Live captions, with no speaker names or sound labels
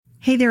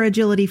Hey there,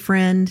 agility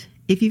friend.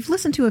 If you've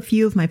listened to a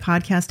few of my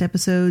podcast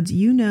episodes,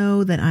 you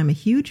know that I'm a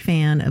huge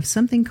fan of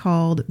something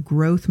called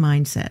growth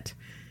mindset.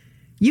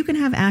 You can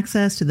have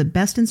access to the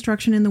best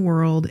instruction in the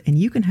world, and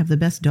you can have the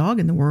best dog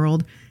in the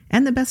world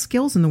and the best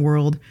skills in the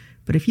world.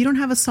 But if you don't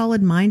have a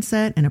solid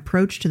mindset and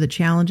approach to the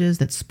challenges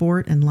that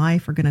sport and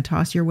life are going to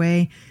toss your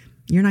way,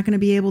 you're not going to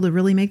be able to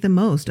really make the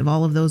most of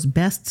all of those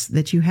bests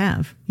that you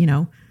have. You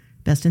know,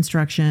 best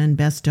instruction,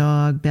 best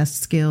dog,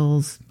 best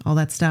skills, all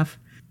that stuff.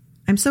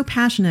 I'm so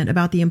passionate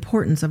about the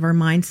importance of our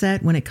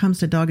mindset when it comes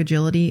to dog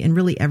agility and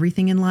really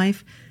everything in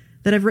life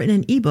that I've written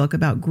an ebook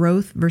about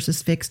growth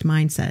versus fixed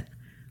mindset,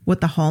 what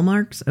the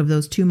hallmarks of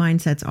those two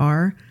mindsets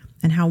are,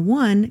 and how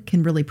one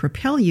can really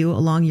propel you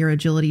along your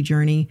agility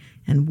journey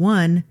and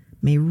one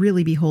may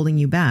really be holding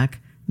you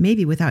back,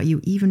 maybe without you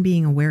even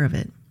being aware of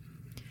it.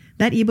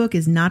 That ebook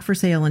is not for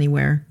sale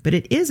anywhere, but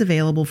it is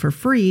available for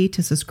free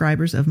to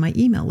subscribers of my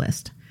email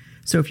list.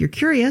 So if you're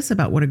curious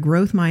about what a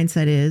growth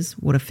mindset is,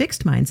 what a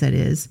fixed mindset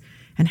is,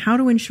 and how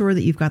to ensure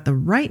that you've got the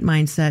right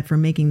mindset for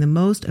making the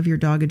most of your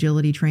dog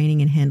agility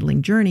training and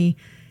handling journey,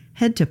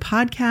 head to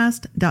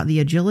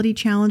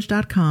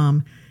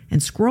podcast.theagilitychallenge.com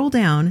and scroll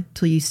down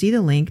till you see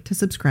the link to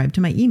subscribe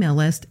to my email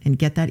list and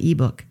get that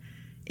ebook.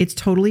 It's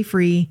totally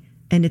free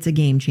and it's a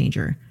game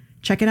changer.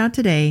 Check it out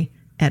today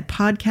at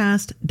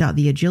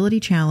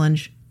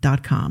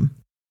podcast.theagilitychallenge.com.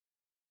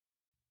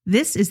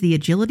 This is the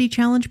Agility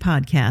Challenge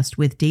podcast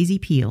with Daisy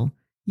Peel.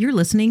 You're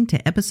listening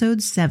to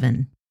episode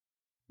 7.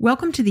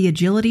 Welcome to the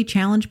Agility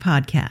Challenge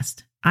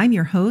podcast. I'm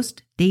your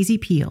host, Daisy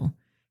Peel.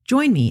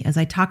 Join me as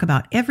I talk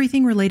about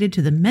everything related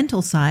to the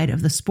mental side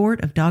of the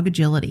sport of dog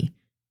agility.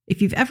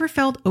 If you've ever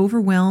felt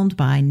overwhelmed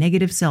by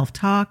negative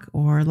self-talk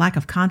or lack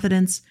of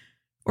confidence,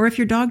 or if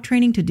your dog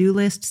training to-do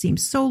list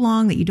seems so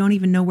long that you don't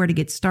even know where to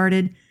get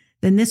started,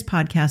 then this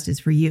podcast is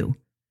for you.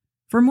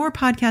 For more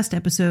podcast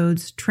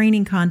episodes,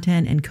 training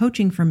content, and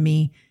coaching from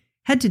me,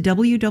 head to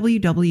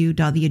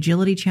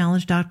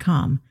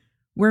www.theagilitychallenge.com,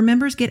 where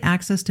members get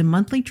access to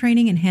monthly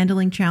training and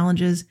handling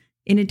challenges,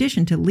 in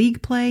addition to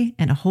league play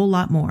and a whole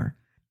lot more.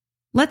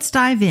 Let's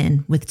dive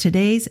in with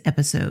today's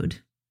episode.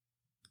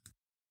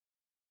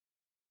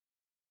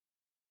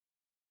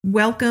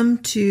 Welcome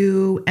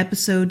to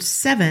episode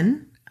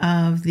 7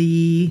 of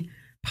the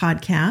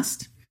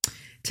podcast.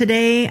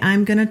 Today,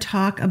 I'm going to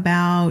talk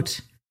about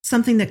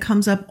something that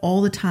comes up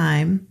all the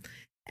time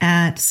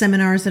at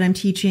seminars that I'm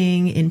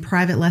teaching, in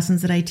private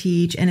lessons that I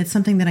teach, and it's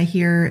something that I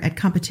hear at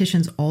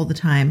competitions all the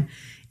time.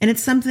 And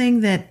it's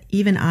something that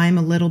even I'm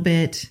a little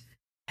bit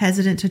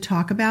hesitant to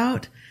talk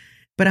about,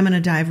 but I'm going to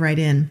dive right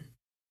in.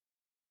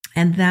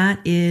 And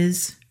that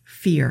is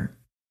fear.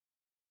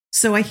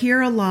 So I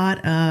hear a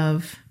lot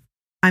of,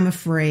 I'm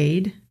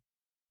afraid,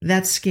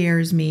 that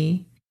scares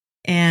me,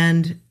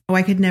 and oh,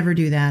 I could never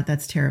do that,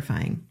 that's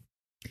terrifying.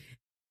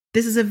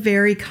 This is a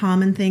very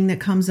common thing that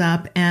comes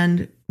up,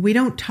 and we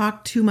don't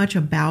talk too much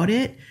about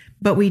it,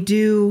 but we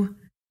do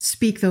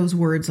speak those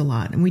words a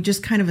lot, and we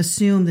just kind of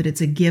assume that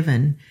it's a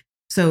given.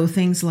 So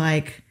things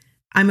like,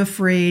 I'm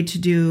afraid to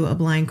do a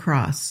blind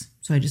cross,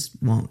 so I just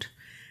won't.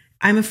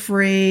 I'm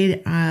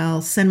afraid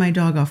I'll send my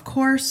dog off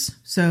course,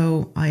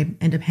 so I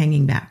end up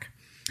hanging back.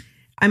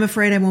 I'm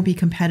afraid I won't be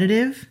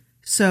competitive,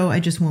 so I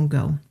just won't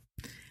go.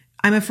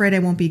 I'm afraid I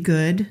won't be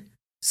good,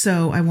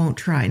 so I won't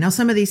try. Now,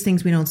 some of these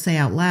things we don't say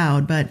out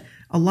loud, but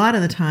a lot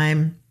of the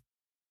time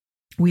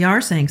we are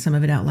saying some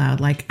of it out loud.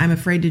 Like, I'm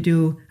afraid to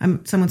do,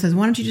 someone says,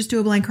 why don't you just do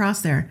a blind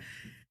cross there?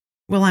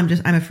 Well, I'm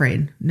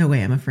afraid. No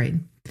way, I'm afraid.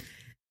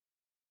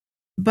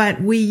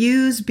 But we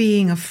use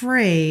being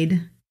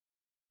afraid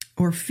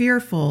or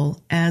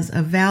fearful as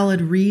a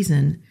valid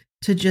reason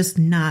to just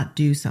not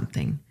do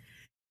something.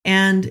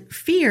 And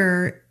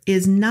fear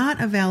is not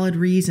a valid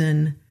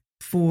reason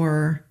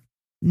for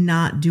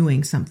not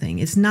doing something.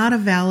 It's not a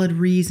valid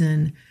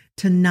reason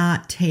to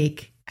not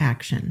take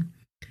action.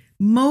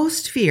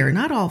 Most fear,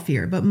 not all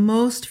fear, but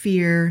most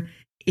fear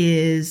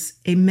is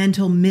a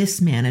mental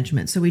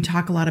mismanagement. So we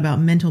talk a lot about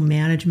mental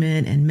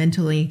management and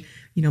mentally,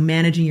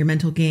 managing your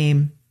mental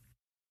game.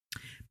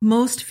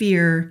 Most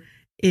fear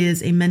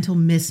is a mental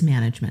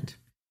mismanagement.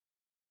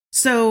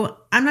 So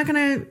I'm not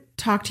going to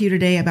talk to you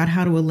today about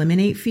how to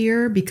eliminate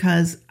fear,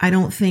 because I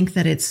don't think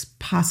that it's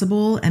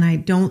possible, and I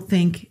don't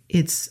think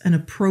it's an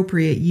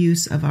appropriate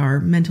use of our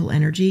mental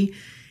energy,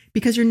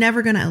 because you're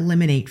never going to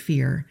eliminate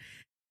fear.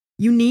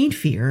 You need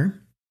fear,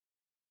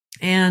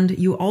 and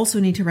you also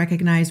need to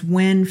recognize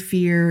when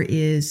fear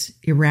is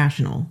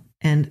irrational,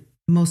 and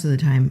most of the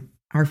time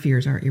our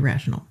fears are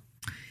irrational.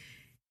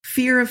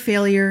 Fear of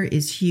failure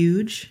is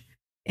huge.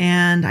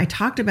 And I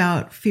talked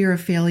about fear of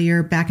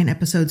failure back in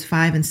episodes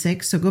 5 and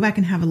 6. So go back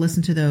and have a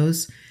listen to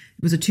those.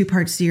 It was a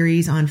 2-part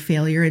series on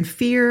failure, and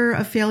fear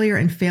of failure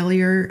and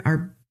failure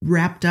are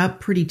wrapped up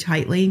pretty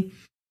tightly.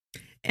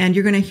 And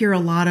you're going to hear a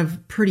lot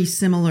of pretty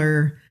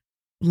similar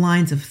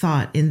lines of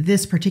thought in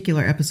this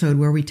particular episode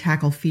where we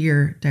tackle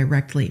fear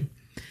directly.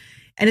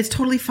 And it's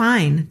totally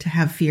fine to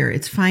have fear.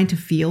 It's fine to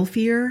feel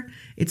fear.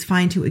 It's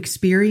fine to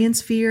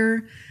experience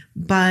fear.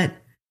 But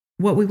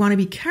what we want to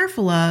be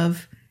careful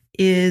of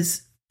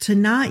is to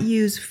not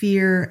use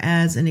fear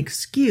as an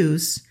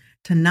excuse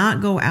to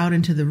not go out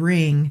into the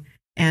ring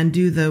and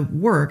do the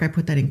work, I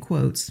put that in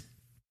quotes,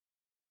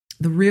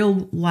 the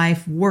real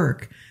life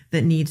work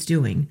that needs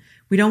doing.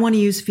 We don't want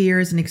to use fear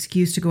as an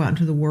excuse to go out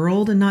into the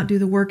world and not do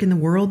the work in the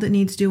world that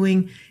needs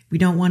doing. We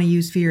don't want to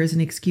use fear as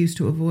an excuse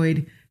to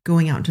avoid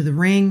going out into the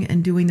ring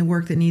and doing the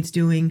work that needs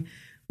doing.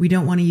 We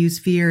don't want to use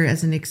fear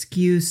as an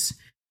excuse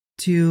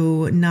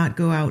to not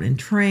go out and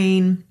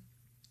train.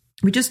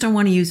 We just don't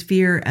want to use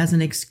fear as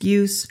an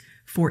excuse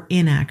for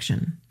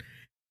inaction.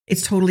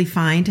 It's totally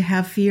fine to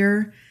have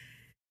fear.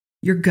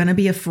 You're going to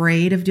be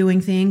afraid of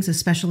doing things,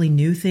 especially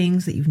new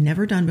things that you've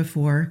never done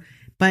before,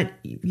 but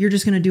you're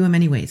just going to do them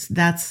anyways.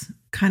 That's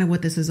kind of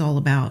what this is all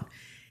about.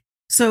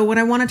 So what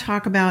I want to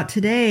talk about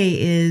today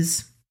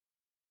is,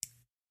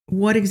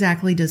 what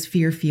exactly does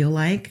fear feel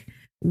like?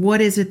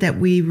 What is it that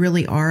we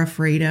really are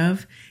afraid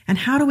of? And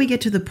how do we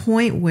get to the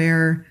point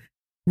where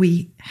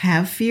we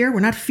have fear?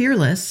 We're not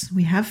fearless.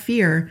 We have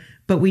fear,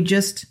 but we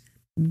just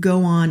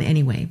go on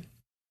anyway.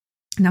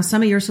 Now,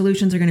 some of your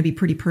solutions are going to be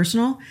pretty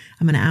personal.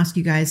 I'm going to ask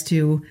you guys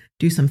to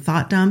do some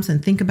thought dumps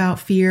and think about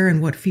fear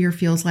and what fear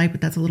feels like, but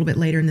that's a little bit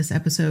later in this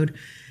episode.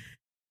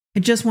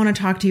 I just want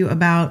to talk to you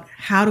about,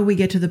 how do we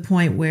get to the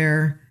point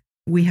where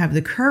we have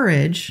the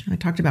courage? I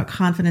talked about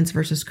confidence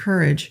versus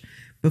courage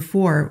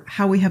before,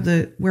 where we have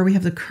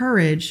the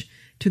courage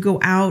to go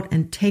out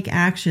and take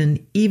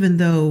action, even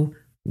though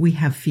we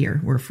have fear.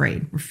 We're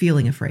afraid. We're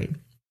feeling afraid.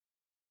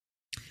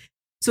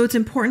 So it's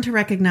important to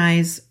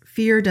recognize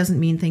fear doesn't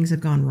mean things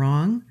have gone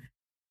wrong.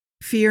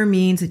 Fear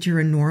means that you're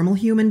a normal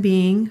human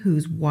being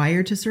who's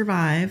wired to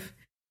survive.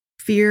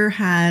 Fear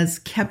has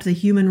kept the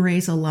human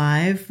race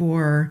alive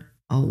for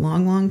a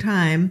long, long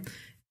time.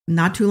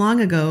 Not too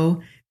long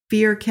ago,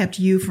 fear kept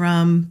you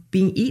from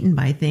being eaten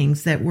by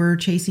things that were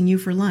chasing you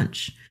for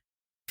lunch.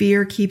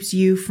 Fear keeps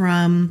you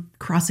from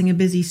crossing a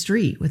busy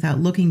street without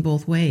looking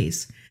both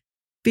ways.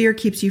 Fear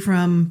keeps you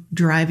from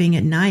driving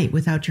at night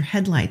without your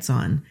headlights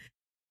on.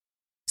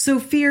 So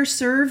fear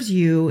serves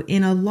you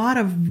in a lot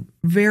of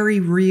very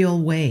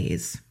real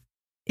ways.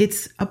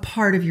 It's a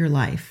part of your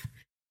life.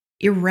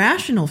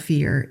 Irrational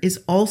fear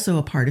is also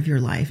a part of your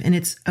life, and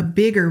it's a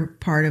bigger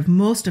part of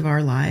most of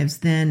our lives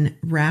than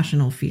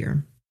rational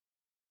fear.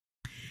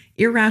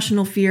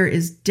 Irrational fear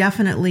is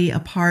definitely a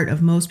part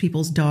of most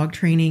people's dog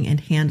training and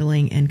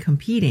handling and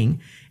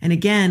competing. And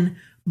again,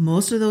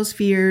 most of those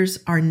fears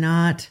are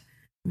not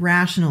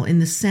rational in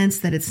the sense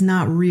that it's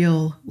not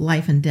real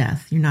life and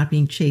death. You're not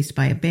being chased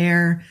by a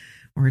bear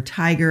or a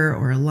tiger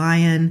or a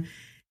lion.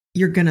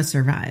 You're going to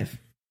survive.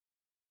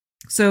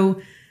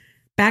 So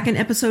back in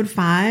episode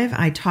 5,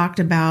 I talked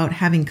about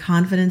having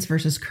confidence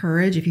versus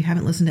courage. If you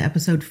haven't listened to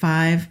episode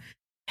 5,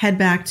 head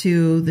back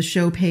to the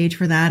show page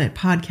for that at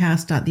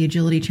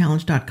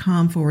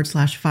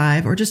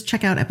podcast.theagilitychallenge.com/5, or just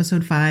check out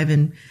episode 5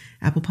 in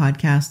Apple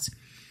Podcasts.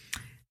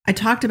 I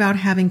talked about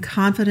having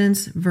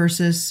confidence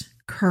versus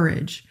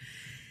courage.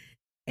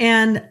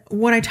 And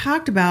what I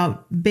talked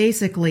about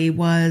basically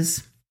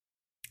was,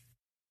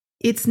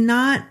 it's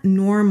not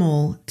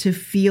normal to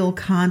feel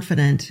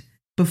confident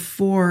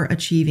before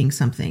achieving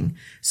something.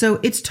 So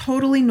it's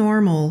totally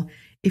normal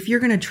if you're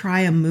going to try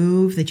a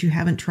move that you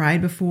haven't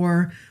tried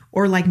before,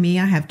 or like me,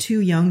 I have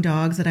 2 young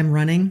dogs that I'm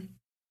running.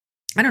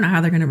 I don't know how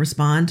they're going to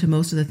respond to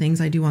most of the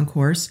things I do on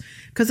course,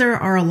 because there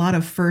are a lot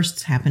of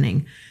firsts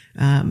happening.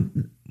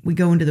 We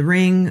go into the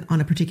ring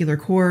on a particular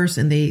course,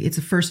 and it's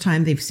the first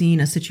time they've seen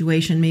a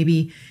situation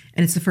maybe,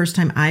 and it's the first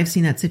time I've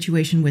seen that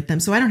situation with them.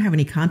 So I don't have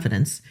any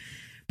confidence,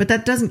 but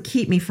that doesn't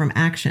keep me from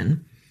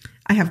action.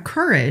 I have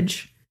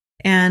courage,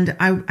 and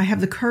I have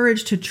the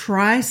courage to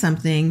try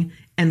something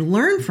and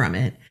learn from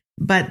it,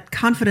 but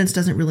confidence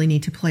doesn't really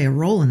need to play a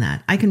role in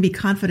that. I can be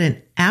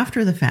confident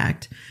after the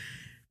fact,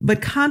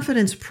 but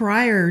confidence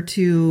prior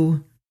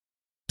to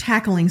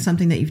tackling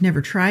something that you've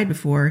never tried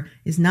before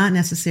is not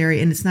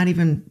necessary, and it's not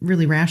even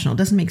really rational. It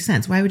doesn't make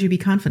sense. Why would you be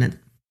confident?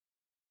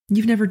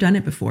 You've never done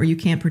it before. You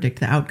can't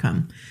predict the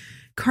outcome.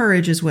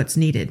 Courage is what's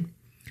needed.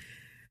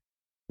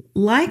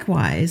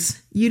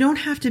 Likewise, you don't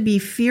have to be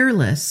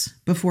fearless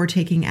before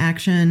taking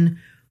action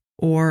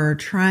or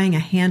trying a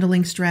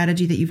handling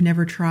strategy that you've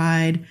never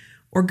tried,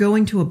 or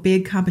going to a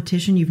big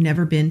competition you've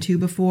never been to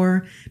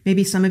before.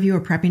 Maybe some of you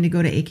are prepping to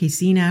go to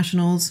AKC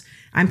Nationals.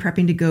 I'm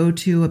prepping to go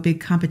to a big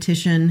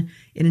competition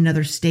in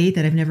another state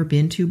that I've never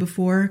been to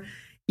before.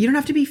 You don't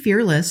have to be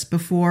fearless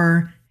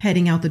before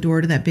heading out the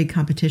door to that big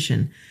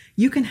competition.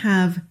 You can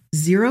have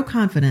zero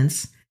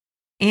confidence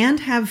and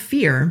have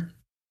fear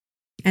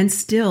and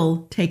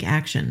still take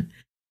action.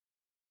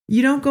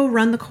 You don't go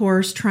run the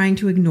course trying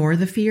to ignore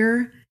the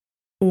fear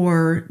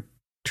or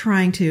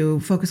trying to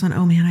focus on,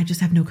 oh man, I just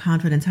have no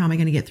confidence. How am I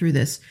going to get through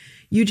this?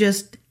 You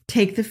just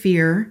take the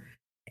fear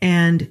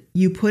and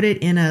you put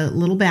it in a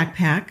little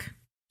backpack.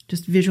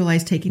 Just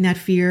visualize taking that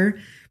fear,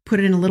 put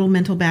it in a little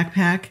mental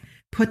backpack,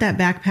 put that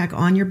backpack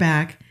on your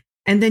back,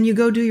 and then you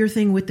go do your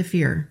thing with the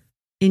fear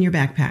in your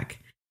backpack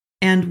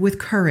and with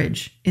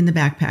courage in the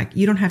backpack.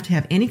 You don't have to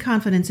have any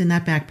confidence in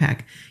that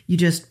backpack. You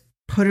just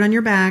put it on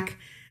your back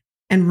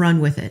and run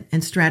with it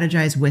and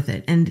strategize with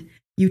it. And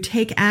You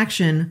take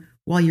action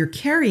while you're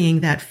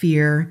carrying that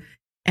fear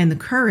and the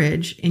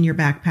courage in your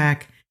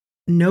backpack,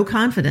 no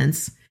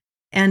confidence,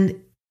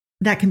 and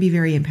that can be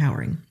very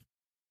empowering.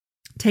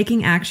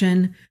 Taking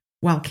action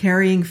while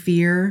carrying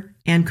fear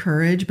and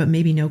courage, but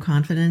maybe no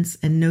confidence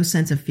and no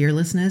sense of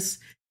fearlessness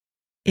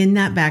in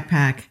that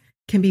backpack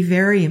can be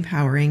very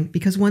empowering,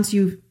 because once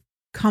you've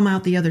come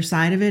out the other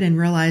side of it and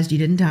realized you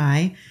didn't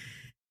die,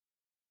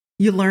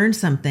 you learned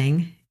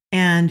something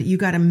and you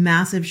got a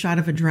massive shot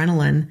of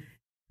adrenaline.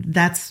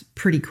 That's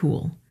pretty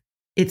cool.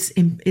 It's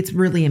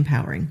really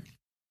empowering.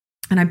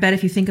 And I bet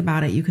if you think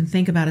about it, you can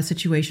think about a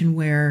situation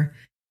where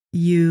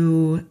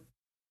you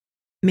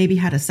maybe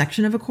had a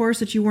section of a course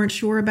that you weren't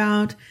sure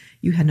about.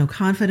 You had no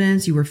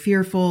confidence, you were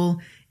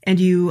fearful, and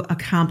you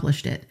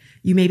accomplished it.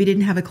 You maybe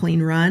didn't have a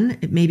clean run.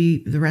 Maybe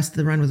the rest of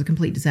the run was a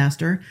complete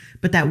disaster,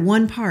 but that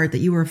one part that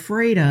you were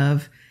afraid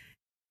of,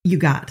 you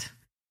got.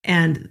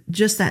 And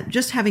just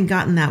having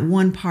gotten that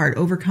one part,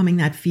 overcoming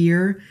that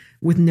fear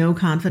with no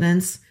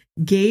confidence,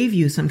 gave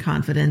you some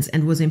confidence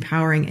and was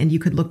empowering. And you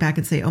could look back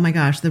and say, oh my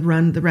gosh, the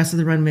rest of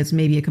the run was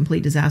maybe a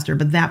complete disaster,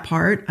 but that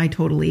part, I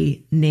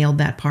totally nailed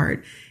that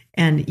part.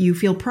 And you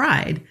feel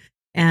pride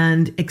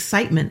and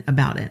excitement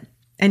about it,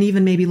 and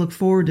even maybe look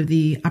forward to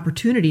the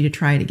opportunity to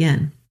try it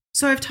again.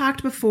 So I've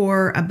talked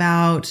before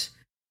about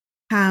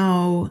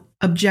how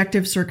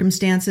objective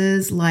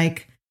circumstances,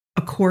 like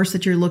a course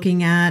that you're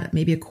looking at,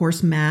 maybe a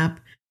course map,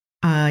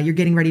 you're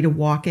getting ready to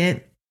walk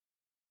it,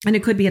 and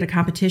it could be at a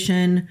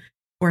competition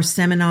or a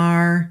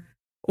seminar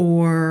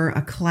or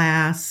a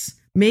class.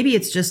 Maybe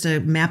it's just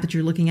a map that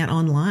you're looking at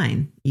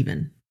online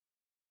even.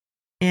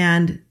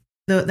 And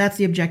that's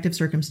the objective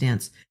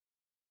circumstance.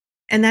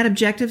 And that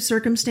objective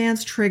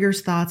circumstance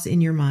triggers thoughts in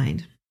your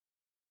mind.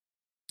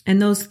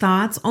 And those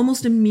thoughts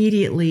almost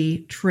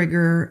immediately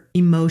trigger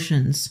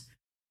emotions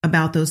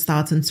about those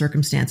thoughts and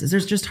circumstances.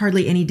 There's just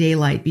hardly any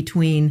daylight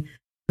between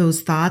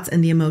those thoughts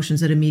and the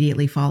emotions that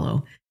immediately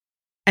follow.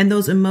 And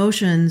those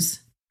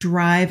emotions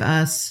drive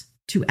us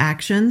to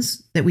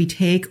actions that we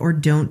take or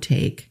don't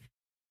take,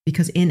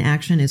 because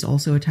inaction is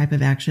also a type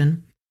of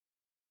action.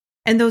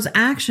 And those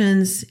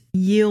actions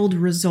yield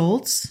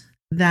results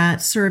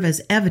that serve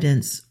as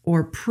evidence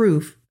or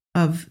proof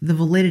of the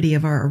validity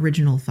of our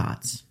original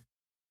thoughts.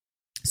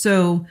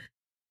 So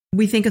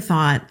we think a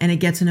thought and it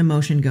gets an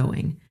emotion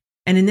going.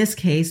 And in this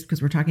case,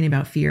 because we're talking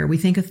about fear, we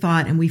think a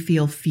thought and we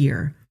feel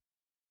fear.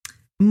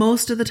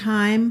 Most of the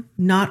time,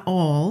 not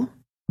all,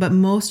 but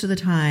most of the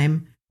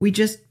time, we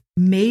just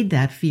made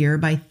that fear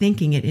by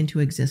thinking it into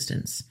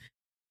existence.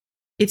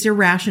 It's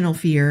irrational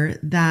fear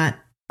that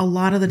a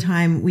lot of the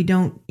time we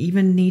don't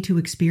even need to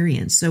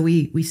experience. So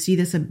we see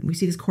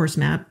this course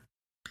map,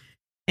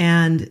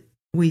 and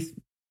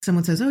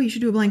someone says, "Oh, you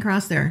should do a blind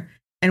cross there,"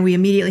 and we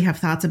immediately have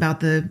thoughts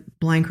about the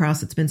blind cross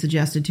that's been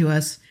suggested to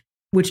us,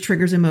 which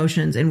triggers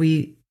emotions, and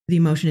the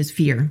emotion is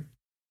fear,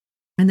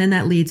 and then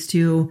that leads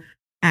to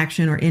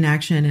action or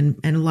inaction,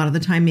 and a lot of the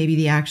time maybe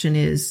the action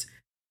is,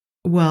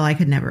 well, I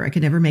could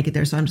never make it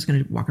there, so I'm just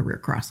going to walk a rear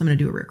cross. I'm going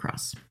to do a rear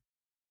cross.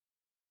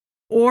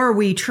 Or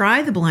we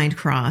try the blind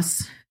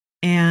cross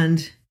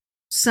and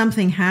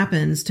something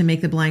happens to make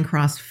the blind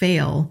cross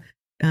fail.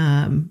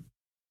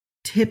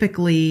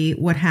 Typically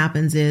what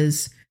happens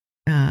is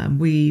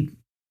we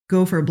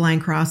go for a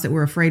blind cross that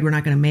we're afraid we're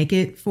not going to make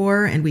it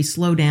for, and we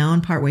slow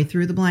down partway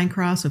through the blind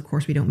cross. Of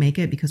course, we don't make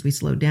it because we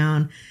slowed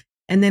down.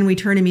 And then we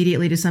turn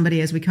immediately to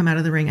somebody as we come out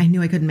of the ring. I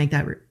knew I couldn't make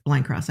that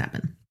blind cross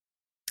happen.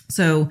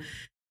 So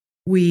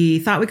we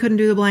thought we couldn't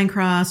do the blind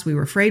cross. We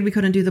were afraid we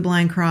couldn't do the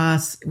blind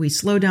cross. We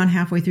slowed down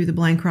halfway through the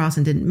blind cross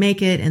and didn't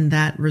make it. And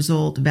that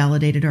result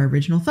validated our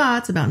original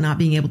thoughts about not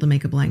being able to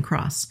make a blind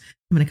cross.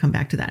 I'm going to come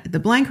back to that.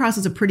 The blind cross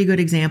is a pretty good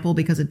example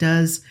because it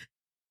does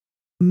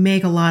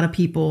make a lot of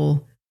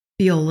people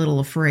feel a little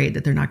afraid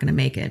that they're not going to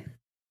make it.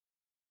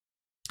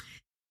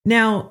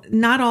 Now,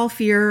 not all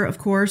fear, of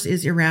course,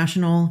 is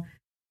irrational.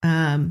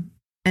 And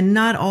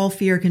not all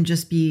fear can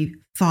just be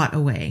thought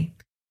away.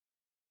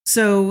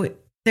 So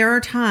there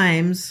are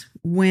times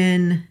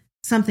when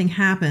something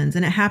happens,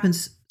 and it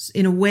happens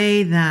in a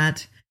way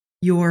that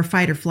your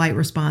fight or flight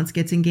response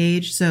gets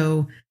engaged.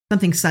 So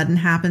something sudden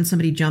happens,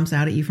 somebody jumps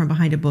out at you from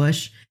behind a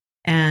bush,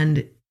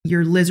 and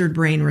your lizard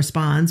brain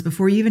responds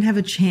before you even have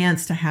a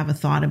chance to have a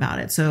thought about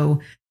it.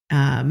 So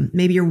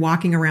maybe you're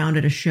walking around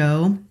at a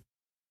show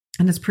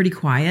and it's pretty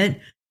quiet,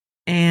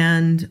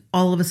 and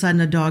all of a sudden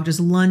a dog just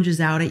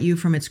lunges out at you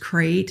from its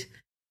crate,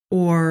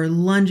 or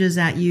lunges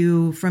at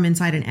you from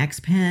inside an X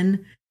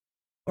pen,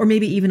 or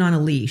maybe even on a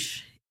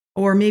leash.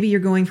 Or maybe you're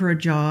going for a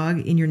jog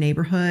in your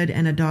neighborhood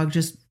and a dog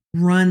just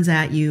runs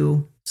at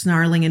you,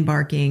 snarling and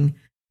barking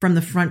from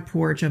the front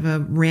porch of a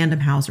random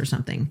house or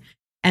something.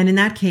 And in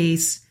that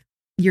case,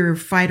 your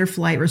fight or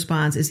flight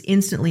response is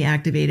instantly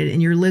activated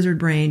and your lizard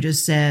brain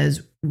just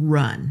says,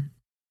 run.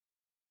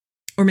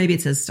 Or maybe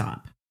it says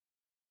stop.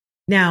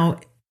 Now,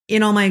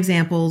 in all my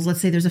examples,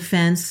 let's say there's a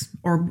fence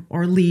or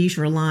leash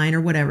or a line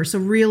or whatever. So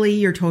really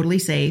you're totally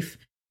safe,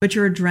 but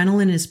your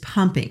adrenaline is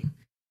pumping.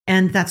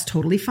 And that's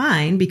totally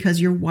fine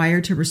because you're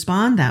wired to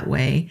respond that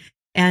way.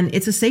 And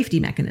it's a safety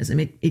mechanism.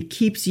 It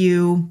keeps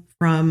you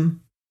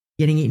from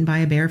getting eaten by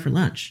a bear for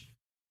lunch.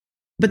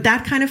 But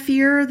that kind of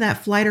fear,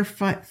 that flight or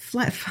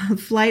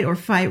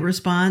fight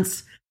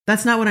response,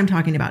 that's not what I'm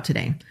talking about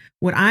today.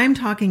 What I'm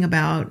talking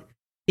about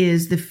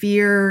is the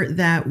fear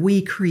that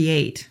we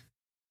create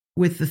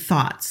with the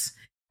thoughts.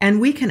 And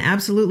we can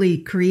absolutely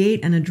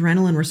create an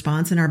adrenaline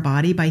response in our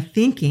body by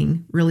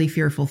thinking really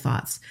fearful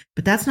thoughts.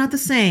 But that's not the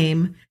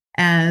same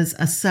as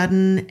a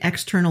sudden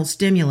external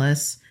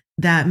stimulus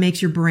that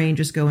makes your brain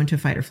just go into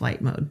fight or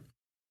flight mode.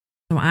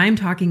 So I'm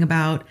talking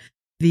about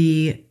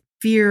the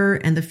fear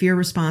and the fear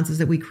responses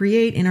that we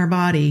create in our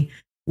body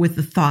with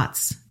the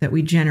thoughts that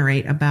we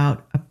generate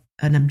about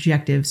an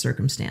objective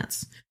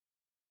circumstance.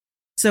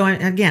 So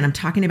again, I'm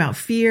talking about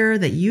fear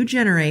that you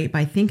generate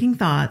by thinking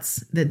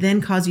thoughts that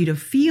then cause you to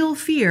feel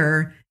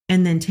fear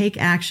and then take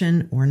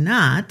action or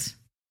not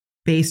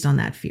based on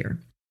that fear.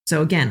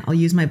 So again, I'll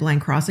use my blind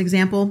cross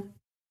example.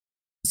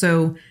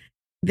 So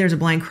there's a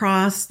blind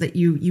cross that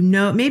you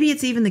know, maybe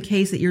it's even the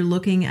case that you're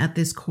looking at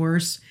this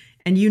course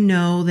and you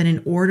know that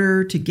in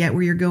order to get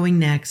where you're going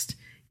next,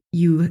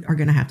 you are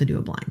going to have to do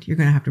a blind. You're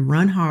going to have to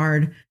run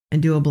hard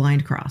and do a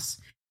blind cross.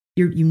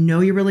 You know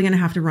you're really going to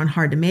have to run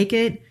hard to make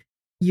it.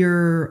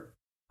 You're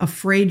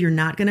afraid you're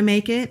not going to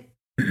make it,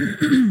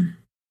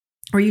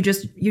 or you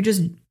just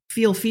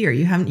feel fear.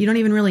 You don't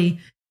even really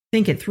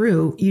think it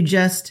through.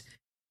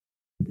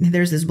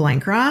 There's this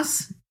blind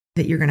cross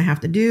that you're going to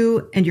have to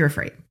do, and you're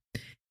afraid.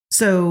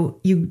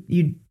 So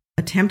you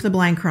attempt the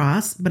blind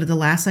cross, but at the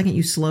last second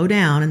you slow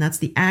down, and that's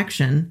the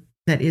action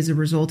that is a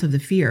result of the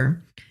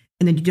fear.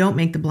 And then you don't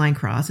make the blind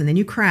cross, and then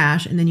you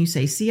crash, and then you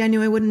say, "See, I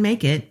knew I wouldn't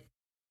make it.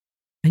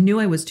 I knew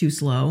I was too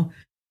slow."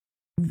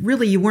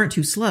 Really, you weren't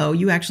too slow.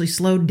 You actually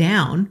slowed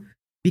down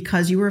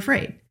because you were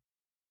afraid.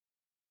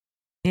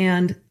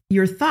 And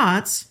your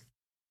thoughts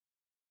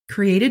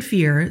created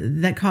fear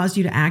that caused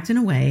you to act in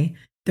a way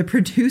that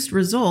produced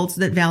results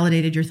that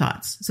validated your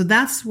thoughts. So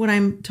that's what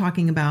I'm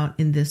talking about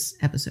in this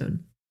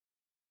episode.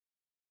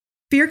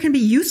 Fear can be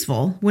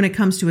useful when it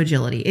comes to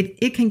agility.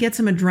 It can get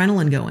some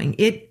adrenaline going.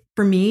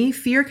 For me,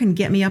 fear can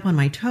get me up on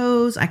my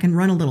toes. I can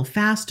run a little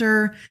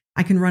faster.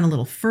 I can run a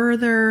little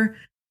further.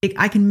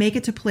 I can make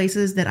it to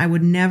places that I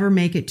would never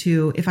make it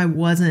to if I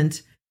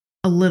wasn't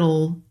a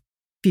little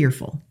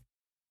fearful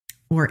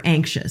or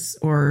anxious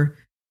or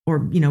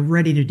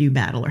ready to do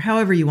battle, or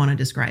however you want to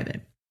describe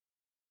it.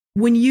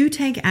 When you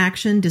take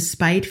action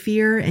despite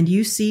fear and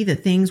you see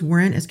that things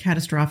weren't as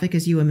catastrophic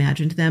as you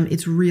imagined them,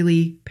 it's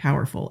really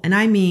powerful. And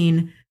I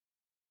mean,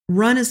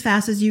 run as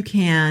fast as you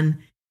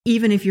can,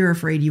 even if you're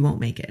afraid you won't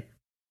make it.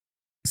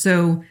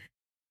 So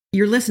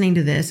you're listening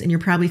to this and you're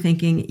probably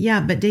thinking, yeah,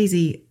 but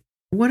Daisy,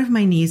 what if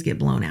my knees get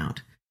blown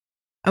out?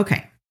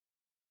 Okay.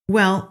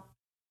 Well,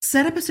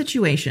 set up a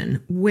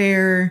situation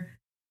where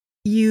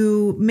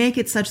you make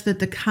it such that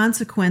the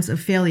consequence of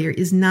failure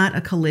is not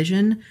a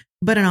collision,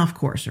 but an off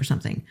course or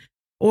something.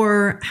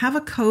 Or have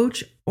a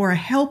coach or a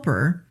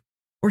helper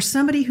or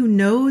somebody who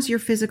knows your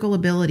physical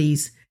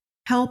abilities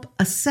help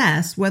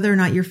assess whether or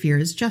not your fear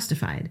is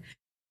justified.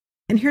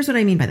 And here's what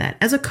I mean by that.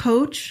 As a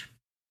coach,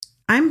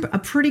 I'm a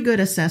pretty good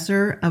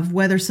assessor of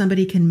whether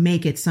somebody can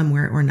make it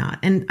somewhere or not.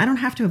 And I don't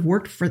have to have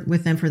worked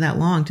with them for that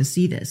long to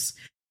see this.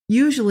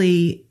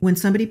 Usually when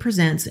somebody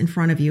presents in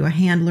front of you, a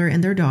handler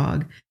and their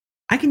dog,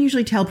 I can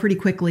usually tell pretty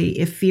quickly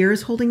if fear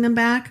is holding them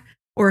back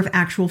or if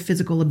actual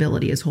physical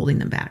ability is holding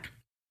them back.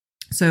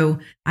 So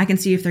I can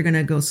see if they're going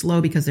to go slow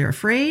because they're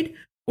afraid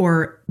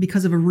or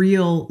because of a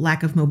real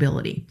lack of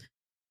mobility.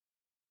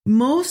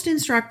 Most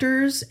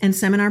instructors and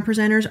seminar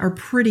presenters are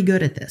pretty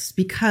good at this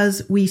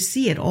because we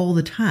see it all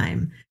the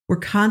time. We're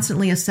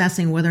constantly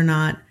assessing whether or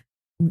not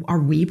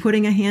are we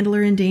putting a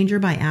handler in danger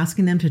by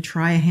asking them to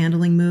try a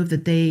handling move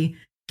that they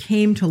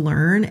came to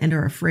learn and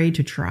are afraid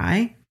to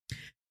try.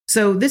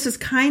 So this is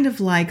kind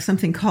of like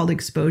something called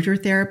exposure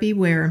therapy,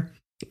 where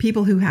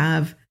people who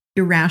have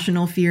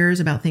irrational fears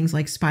about things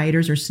like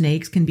spiders or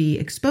snakes can be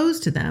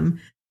exposed to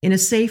them in a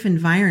safe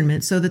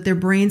environment so that their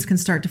brains can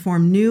start to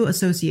form new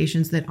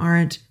associations that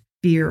aren't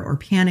fear or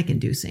panic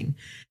inducing.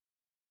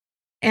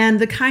 And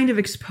the kind of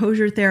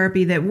exposure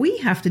therapy that we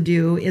have to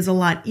do is a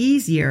lot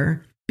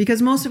easier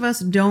because most of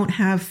us don't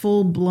have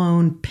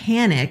full-blown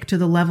panic to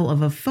the level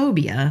of a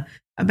phobia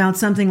about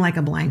something like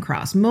a blind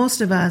cross.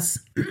 Most of us,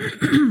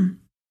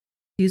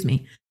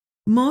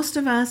 most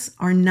of us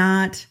are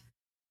not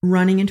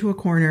running into a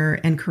corner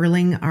and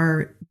curling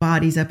our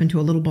bodies up into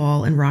a little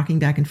ball and rocking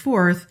back and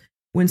forth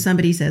when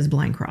somebody says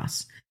blind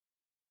cross,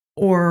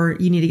 or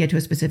you need to get to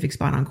a specific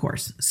spot on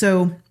course.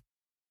 So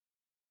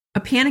a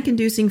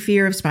panic-inducing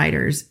fear of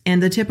spiders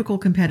and the typical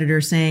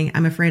competitor saying,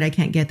 I'm afraid I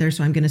can't get there,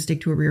 so I'm going to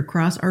stick to a rear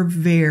cross, are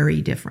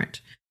very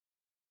different.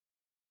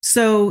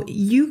 So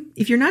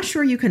if you're not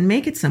sure you can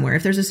make it somewhere,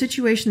 if there's a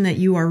situation that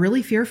you are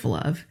really fearful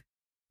of,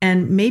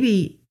 and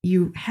maybe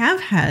you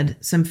have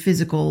had some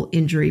physical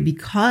injury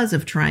because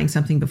of trying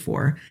something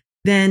before,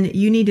 then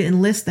you need to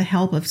enlist the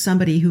help of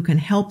somebody who can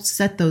help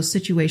set those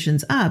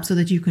situations up so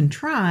that you can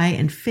try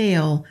and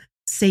fail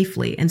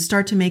safely and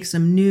start to make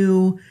some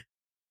new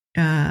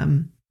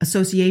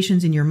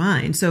associations in your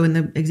mind. So in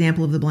the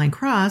example of the blind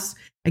cross,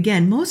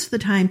 again, most of the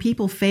time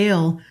people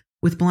fail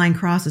with blind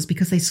crosses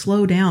because they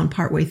slow down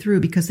partway through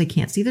because they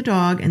can't see the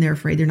dog and they're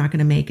afraid they're not going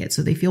to make it.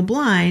 So they feel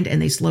blind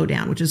and they slow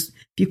down, which is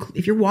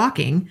if you're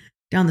walking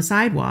down the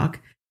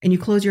sidewalk and you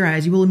close your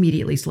eyes, you will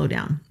immediately slow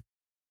down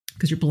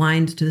because you're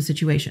blind to the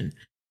situation.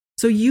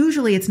 So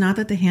usually it's not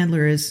that the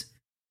handler is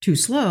too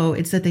slow,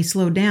 it's that they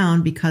slowed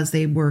down because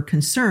they were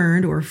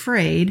concerned or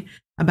afraid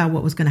about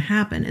what was going to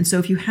happen. And so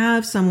if you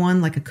have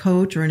someone like a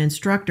coach or an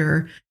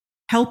instructor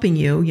helping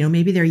you,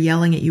 maybe they're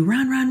yelling at you,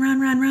 run, run,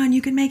 run, run, run,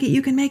 you can make it,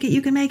 you can make it,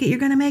 you can make it, you're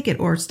going to make it,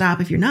 or stop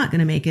if you're not going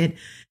to make it,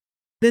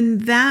 then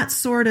that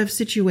sort of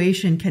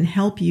situation can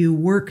help you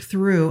work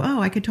through, oh,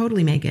 I could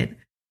totally make it.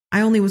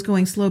 I only was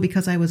going slow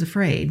because I was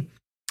afraid.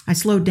 I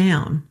slowed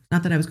down.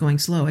 Not that I was going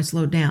slow, I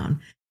slowed down.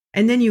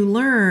 And then you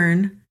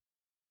learn,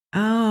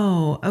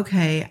 oh,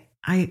 okay,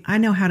 I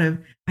know how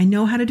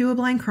to do a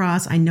blind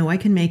cross. I know I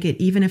can make it,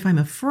 even if I'm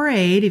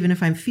afraid, even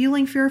if I'm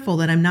feeling fearful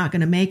that I'm not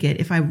going to make it.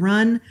 If I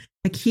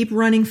keep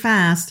running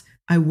fast,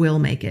 I will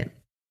make it.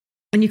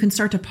 And you can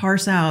start to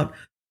parse out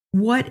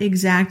what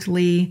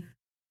exactly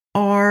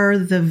are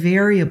the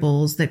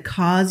variables that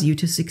cause you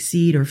to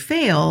succeed or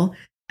fail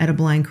at a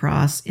blind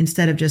cross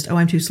instead of just, oh,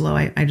 I'm too slow.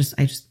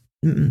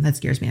 That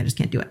scares me. I just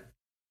can't do it.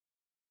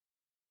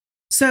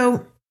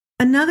 So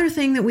another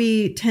thing that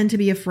we tend to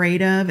be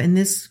afraid of, and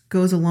this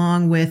goes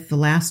along with the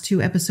last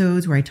 2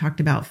 episodes where I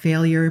talked about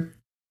failure,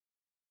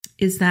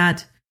 is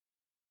that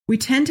we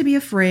tend to be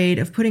afraid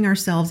of putting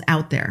ourselves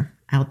out there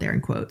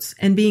in quotes,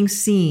 and being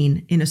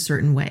seen in a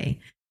certain way.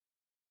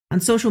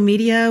 On social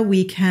media,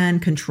 we can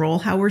control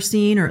how we're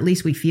seen, or at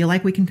least we feel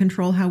like we can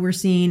control how we're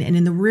seen. And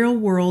in the real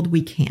world,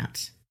 we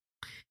can't.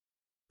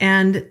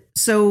 And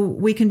so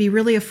we can be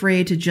really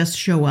afraid to just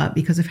show up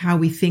because of how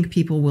we think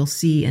people will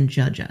see and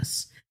judge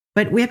us.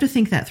 But we have to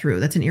think that through.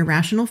 That's an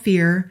irrational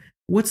fear.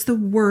 What's the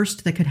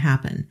worst that could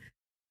happen?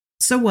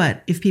 So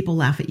what if people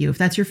laugh at you? If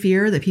that's your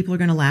fear, that people are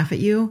going to laugh at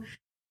you,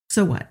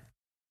 so what?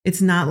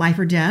 It's not life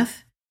or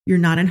death. You're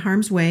not in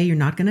harm's way. You're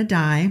not going to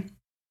die.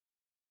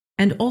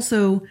 And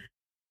also,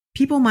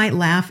 people might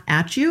laugh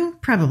at you.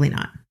 Probably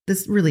not.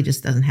 This really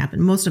just doesn't happen.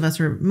 Most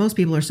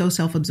people are so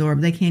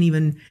self-absorbed.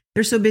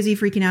 They're so busy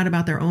freaking out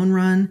about their own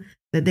run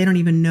that they don't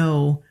even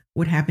know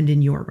what happened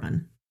in your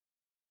run.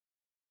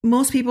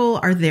 Most people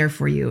are there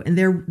for you and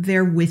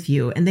they're with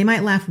you, and they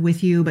might laugh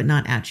with you, but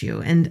not at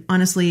you. And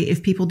honestly,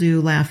 if people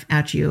do laugh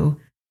at you,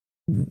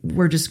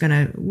 we'll just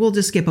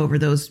skip over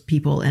those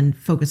people and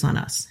focus on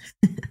us.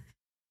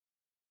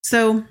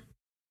 So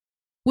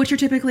what you're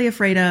typically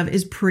afraid of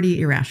is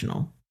pretty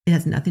irrational. It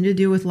has nothing to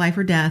do with life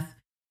or death.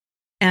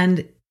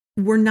 And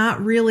we're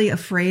not really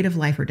afraid of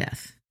life or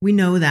death. We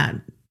know that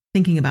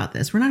thinking about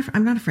this.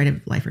 I'm not afraid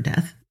of life or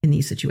death in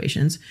these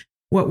situations.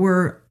 What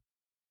we're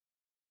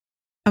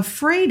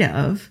afraid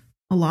of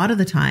a lot of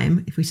the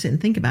time, if we sit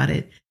and think about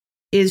it,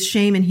 is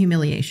shame and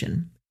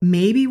humiliation.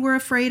 Maybe we're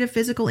afraid of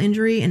physical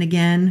injury. And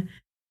again,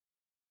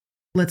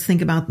 let's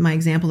think about my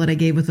example that I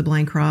gave with the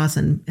blind cross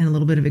and a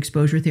little bit of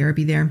exposure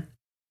therapy there.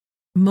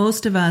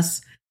 Most of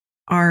us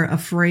are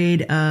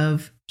afraid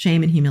of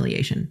shame and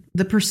humiliation,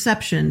 the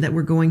perception that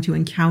we're going to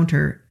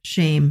encounter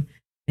shame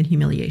and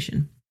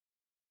humiliation.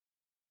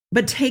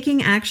 But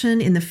taking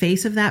action in the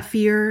face of that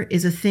fear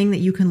is a thing that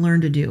you can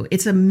learn to do.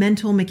 It's a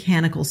mental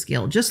mechanical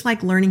skill, just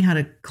like learning how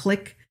to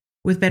click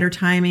with better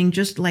timing,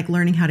 just like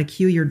learning how to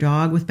cue your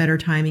dog with better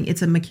timing.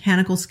 It's a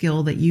mechanical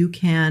skill that you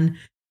can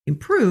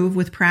improve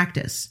with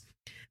practice.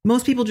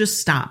 Most people just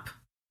stop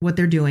what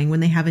they're doing when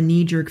they have a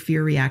knee-jerk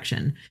fear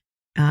reaction.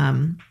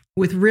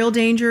 With real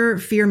danger,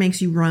 fear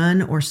makes you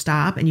run or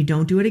stop and you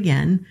don't do it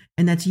again,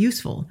 and that's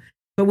useful.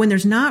 But when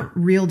there's not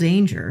real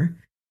danger,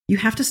 you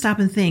have to stop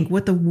and think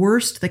what the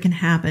worst that can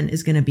happen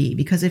is going to be.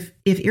 Because if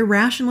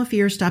irrational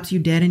fear stops you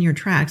dead in your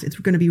tracks, it's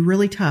going to be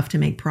really tough to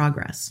make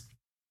progress.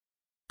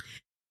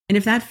 And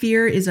if that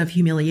fear is of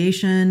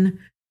humiliation,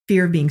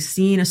 fear of being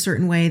seen a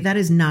certain way, that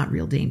is not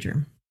real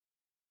danger.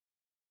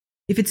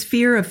 If it's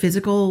fear of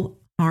physical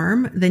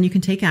harm, then you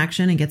can take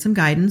action and get some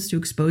guidance to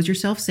expose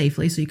yourself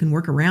safely so you can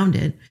work around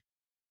it.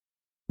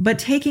 But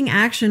taking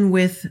action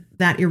with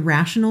that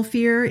irrational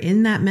fear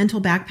in that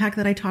mental backpack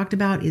that I talked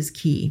about is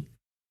key.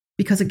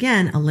 Because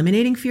again,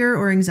 eliminating fear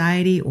or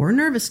anxiety or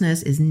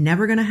nervousness is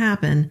never going to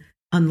happen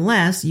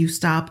unless you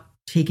stop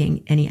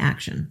taking any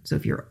action. So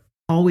if you're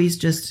always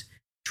just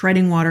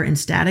treading water and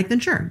static, then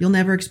sure, you'll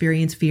never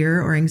experience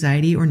fear or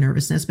anxiety or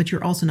nervousness, but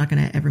you're also not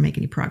going to ever make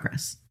any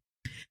progress.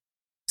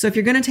 So if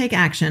you're going to take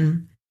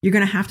action, you're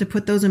going to have to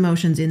put those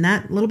emotions in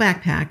that little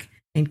backpack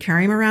and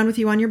carry them around with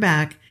you on your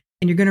back.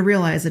 And you're going to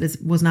realize that it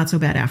was not so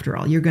bad after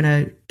all. You're going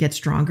to get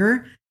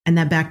stronger and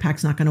that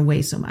backpack's not going to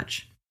weigh so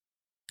much.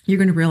 You're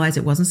going to realize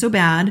it wasn't so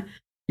bad.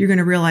 You're going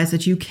to realize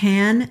that you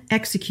can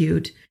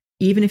execute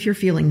even if you're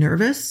feeling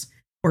nervous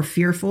or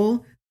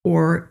fearful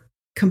or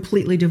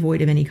completely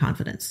devoid of any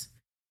confidence.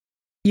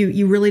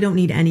 You really don't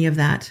need any of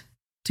that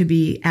to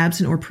be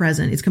absent or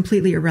present. It's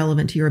completely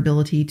irrelevant to your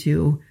ability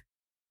to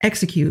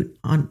execute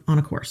on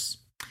a course.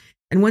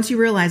 And once you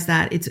realize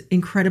that, it's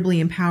incredibly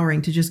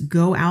empowering to just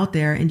go out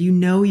there and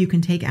you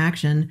can take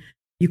action.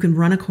 You can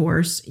run a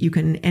course, you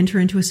can enter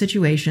into a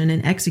situation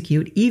and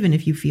execute even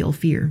if you feel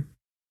fear.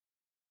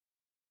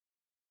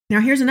 Now,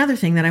 here's another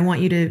thing that I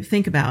want you to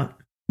think about.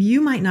 You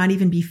might not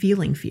even be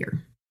feeling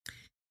fear.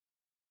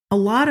 A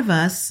lot of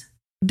us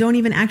don't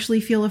even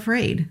actually feel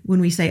afraid when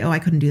we say, oh, I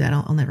couldn't do that.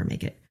 I'll never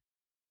make it.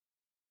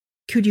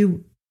 Could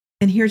you,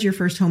 and here's your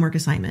first homework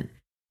assignment.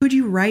 Could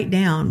you write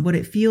down what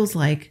it feels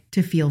like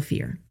to feel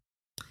fear?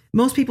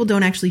 Most people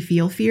don't actually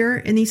feel fear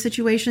in these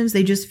situations.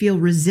 They just feel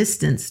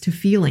resistance to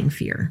feeling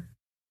fear,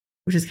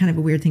 which is kind of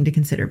a weird thing to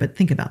consider, but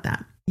think about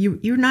that.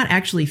 You're not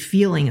actually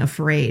feeling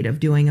afraid of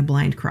doing a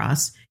blind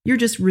cross. You're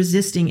just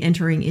resisting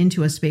entering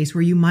into a space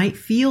where you might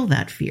feel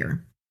that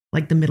fear,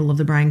 like the middle of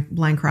the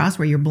blind cross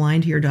where you're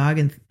blind to your dog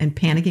and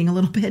panicking a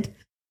little bit.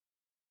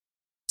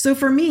 So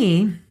for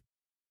me,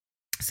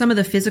 some of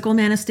the physical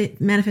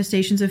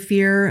manifestations of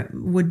fear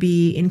would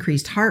be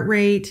increased heart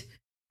rate.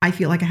 I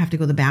feel like I have to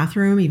go to the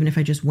bathroom, even if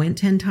I just went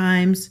 10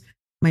 times.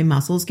 My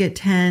muscles get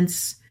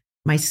tense.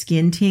 My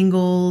skin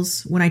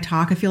tingles. When I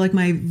talk, I feel like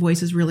my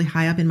voice is really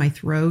high up in my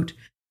throat.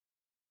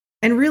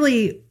 And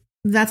really,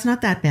 that's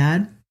not that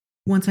bad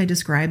once I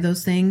describe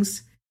those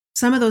things.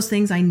 Some of those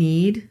things I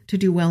need to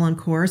do well on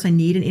course. I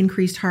need an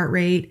increased heart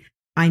rate.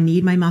 I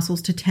need my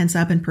muscles to tense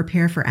up and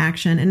prepare for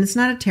action. And it's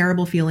not a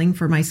terrible feeling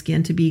for my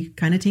skin to be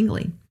kind of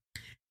tingly.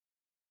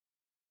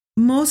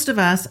 Most of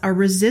us are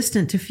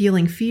resistant to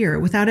feeling fear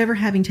without ever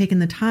having taken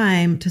the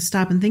time to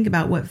stop and think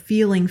about what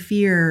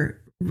fear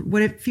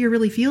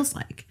really feels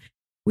like.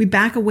 We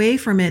back away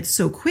from it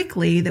so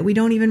quickly that we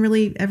don't even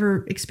really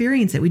ever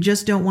experience it. We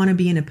just don't want to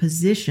be in a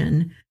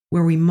position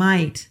where we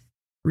might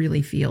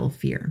really feel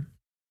fear.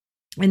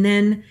 And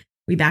then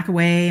we back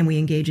away and we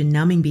engage in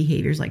numbing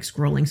behaviors like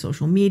scrolling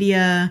social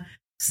media,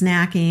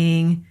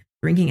 snacking,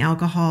 drinking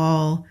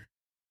alcohol.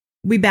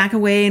 We back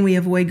away and we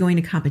avoid going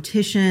to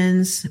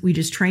competitions. We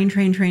just train.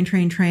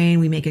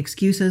 We make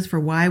excuses for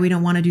why we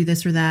don't want to do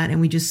this or that.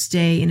 And we just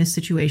stay in a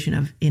situation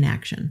of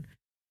inaction.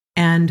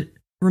 And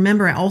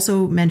remember, I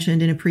also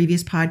mentioned in a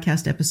previous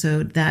podcast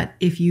episode that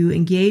if you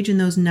engage in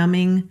those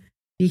numbing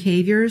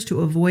behaviors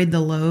to avoid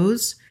the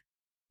lows,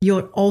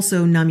 you'll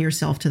also numb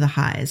yourself to the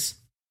highs.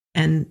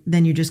 And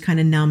then you just kind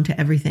of numb to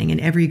everything.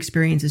 And every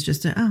experience is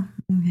just,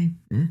 okay.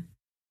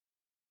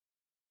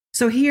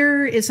 So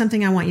here is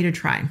something I want you to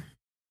try.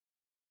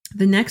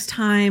 The next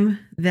time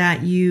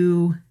that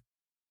you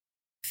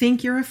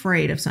think you're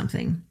afraid of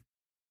something,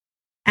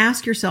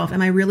 ask yourself,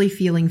 am I really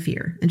feeling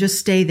fear? And just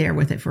stay there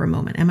with it for a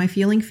moment. Am I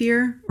feeling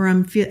fear or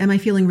am I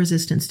feeling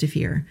resistance to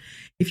fear?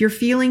 If you're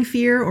feeling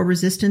fear or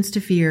resistance to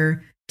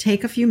fear,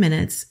 take a few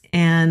minutes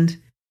and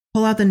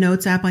pull out the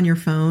notes app on your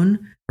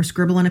phone or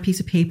scribble on a piece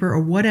of paper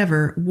or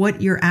whatever,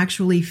 what you're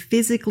actually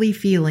physically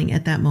feeling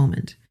at that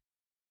moment.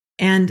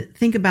 And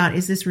think about,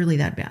 is this really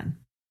that bad?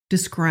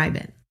 Describe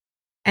it.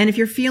 And if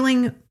you're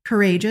feeling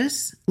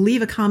courageous,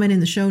 leave a comment in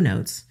the show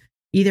notes,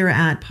 either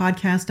at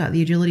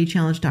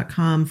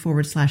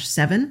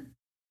podcast.theagilitychallenge.com/7.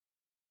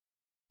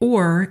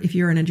 Or if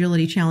you're an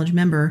Agility Challenge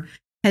member,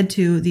 head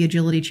to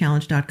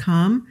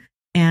theagilitychallenge.com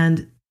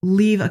and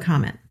leave a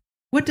comment.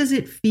 What does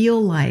it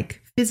feel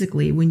like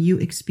physically when you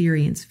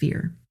experience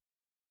fear?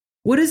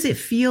 What does it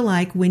feel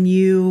like when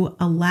you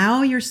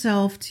allow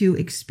yourself to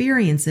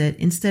experience it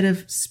instead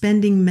of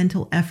spending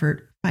mental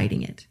effort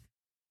fighting it?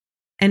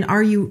 And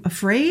are you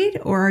afraid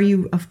or are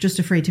you just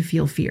afraid to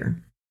feel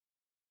fear?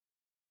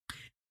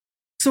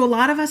 So a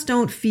lot of us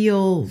don't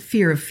feel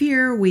fear of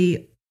fear.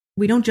 We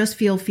don't just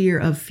feel fear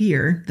of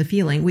fear, the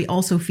feeling. We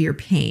also fear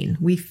pain.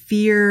 We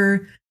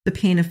fear the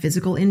pain of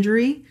physical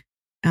injury.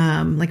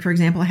 Like, for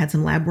example, I had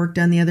some lab work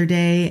done the other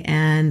day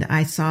and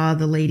I saw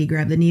the lady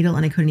grab the needle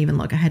and I couldn't even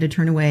look. I had to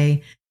turn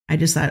away. I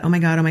just thought, oh my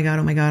God,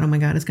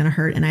 it's going to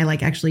hurt. And I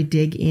actually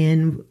dig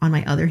in on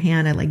my other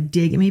hand. I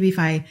dig. Maybe if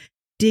I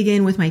dig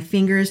in with my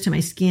fingers to my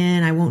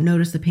skin, I won't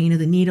notice the pain of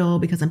the needle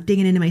because I'm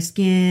digging into my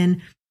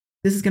skin.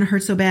 This is going to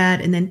hurt so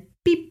bad. And then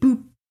beep,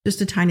 boop,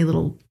 just a tiny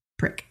little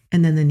prick.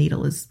 And then the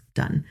needle is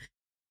done.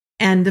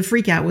 And the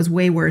freak out was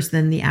way worse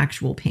than the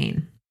actual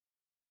pain.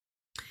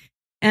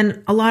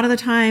 And a lot of the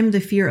time, the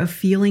fear of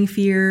feeling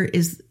fear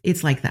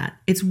it's like that.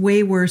 It's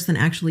way worse than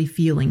actually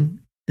feeling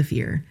the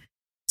fear.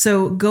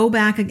 So go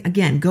back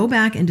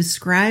and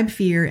describe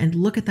fear and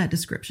look at that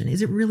description.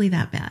 Is it really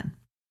that bad?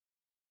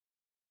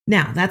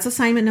 Now, that's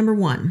assignment number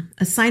 1.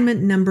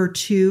 Assignment number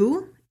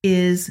 2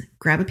 is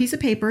grab a piece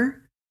of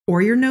paper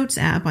or your notes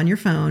app on your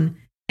phone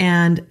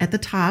and at the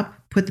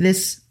top, put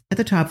this at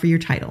the top for your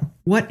title.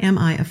 What am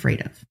I afraid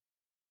of?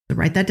 So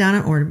write that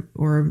down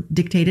or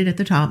dictate it at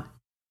the top.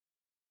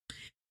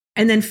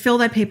 And then fill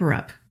that paper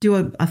up.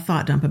 Do a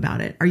thought dump about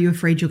it. Are you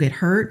afraid you'll get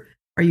hurt?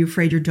 Are you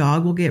afraid your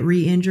dog will get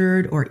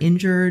re-injured or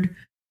injured?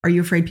 Are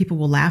you afraid people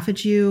will laugh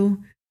at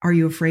you? Are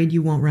you afraid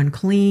you won't run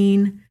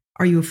clean?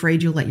 Are you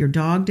afraid you'll let your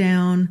dog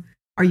down?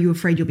 Are you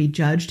afraid you'll be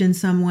judged in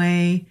some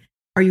way?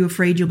 Are you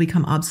afraid you'll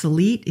become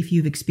obsolete if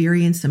you've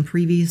experienced some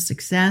previous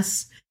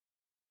success?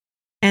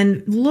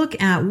 and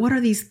look at what are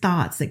these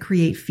thoughts that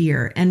create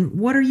fear and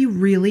what are you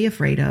really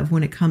afraid of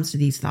when it comes to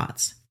these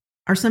thoughts?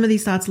 Are some of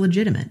these thoughts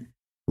legitimate,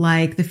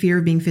 like the fear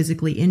of being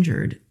physically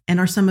injured? And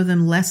are some of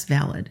them less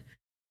valid?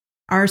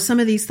 Are some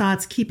of these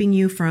thoughts keeping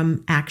you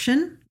from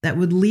action that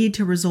would lead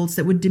to results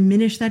that would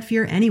diminish that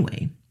fear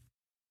anyway?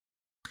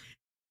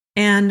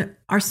 And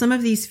are some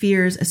of these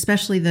fears,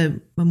 especially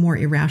the more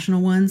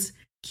irrational ones,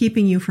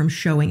 keeping you from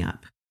showing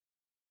up,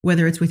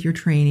 whether it's with your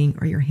training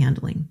or your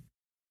handling?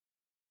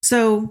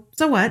 So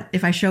what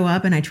if I show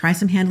up and I try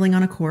some handling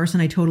on a course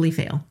and I totally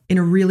fail in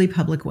a really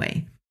public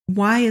way?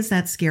 Why is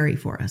that scary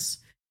for us?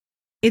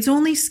 It's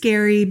only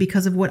scary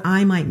because of what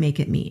I might make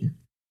it mean.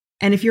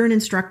 And if you're an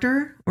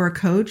instructor or a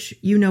coach,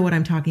 you know what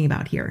I'm talking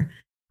about here.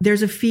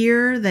 There's a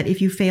fear that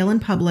if you fail in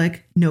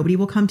public, nobody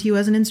will come to you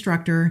as an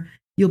instructor.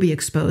 You'll be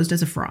exposed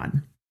as a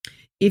fraud.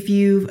 If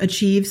you've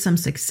achieved some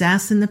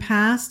success in the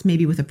past,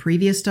 maybe with a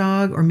previous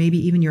dog or maybe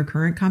even your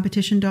current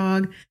competition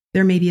dog,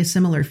 there may be a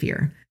similar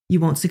fear. You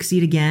won't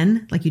succeed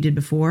again like you did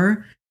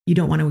before. You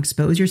don't want to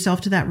expose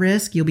yourself to that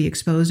risk. You'll be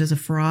exposed as a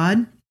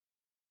fraud.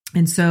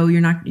 And so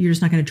you're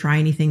just not going to try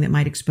anything that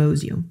might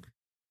expose you.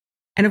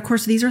 And of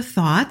course, these are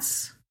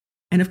thoughts.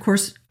 And of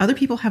course, other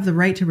people have the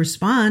right to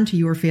respond to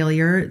your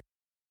failure,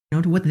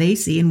 to what they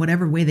see in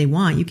whatever way they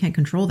want. You can't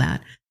control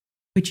that.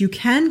 But you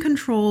can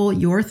control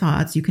your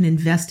thoughts. You can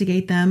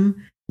investigate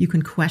them. You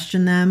can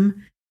question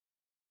them.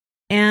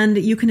 And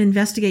you can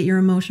investigate your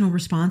emotional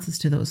responses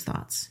to those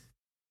thoughts.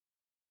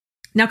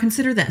 Now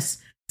consider this.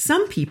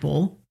 Some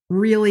people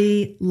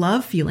really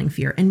love feeling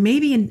fear. And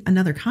maybe in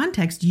another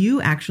context,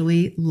 you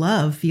actually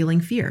love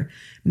feeling fear.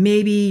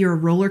 Maybe you're a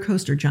roller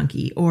coaster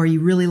junkie or you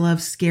really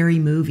love scary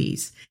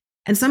movies.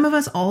 And some of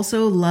us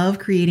also love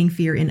creating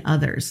fear in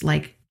others,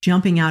 like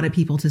jumping out at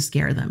people to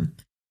scare them.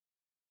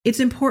 It's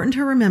important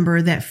to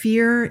remember that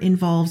fear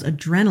involves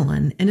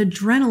adrenaline, and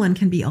adrenaline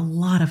can be a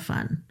lot of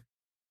fun.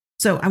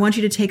 So I want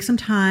you to take some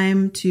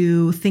time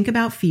to think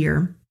about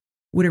fear,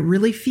 what it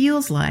really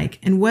feels like,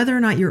 and whether or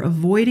not you're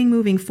avoiding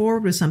moving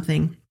forward with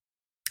something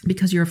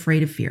because you're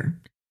afraid of fear.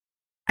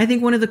 I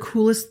think one of the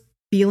coolest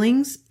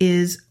feelings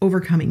is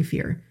overcoming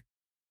fear.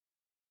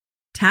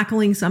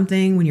 Tackling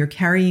something when you're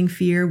carrying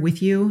fear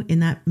with you in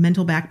that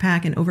mental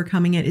backpack and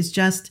overcoming it is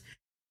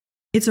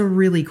it's a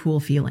really cool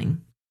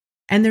feeling.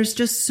 And there's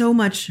just so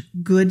much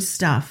good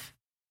stuff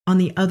on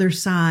the other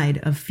side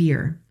of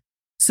fear.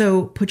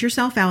 So put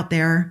yourself out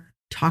there,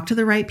 talk to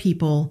the right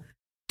people,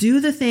 do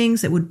the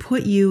things that would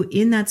put you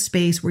in that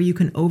space where you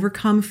can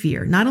overcome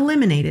fear, not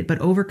eliminate it, but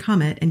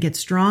overcome it and get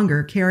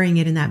stronger carrying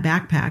it in that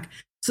backpack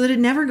so that it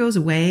never goes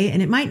away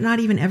and it might not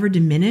even ever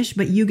diminish,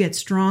 but you get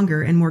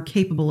stronger and more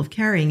capable of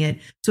carrying it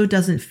so it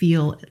doesn't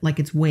feel like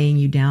it's weighing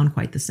you down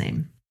quite the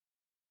same.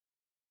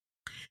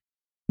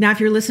 Now, if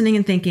you're listening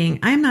and thinking,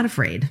 I am not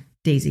afraid,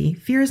 Daisy,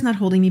 fear is not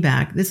holding me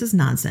back. This is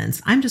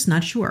nonsense. I'm just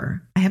not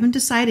sure. I haven't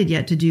decided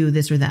yet to do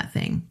this or that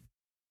thing.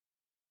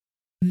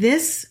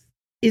 This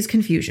is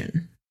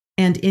confusion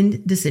and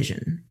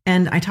indecision.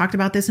 And I talked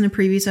about this in a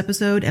previous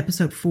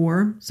episode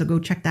 4. So go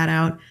check that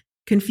out.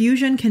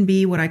 Confusion can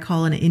be what I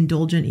call an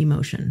indulgent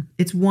emotion.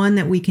 It's one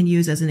that we can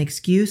use as an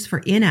excuse for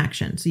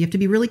inaction. So you have to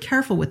be really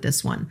careful with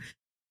this one.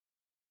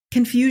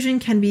 Confusion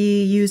can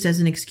be used as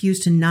an excuse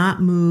to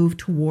not move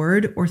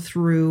toward or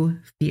through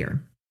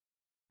fear.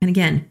 And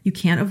again, you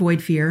can't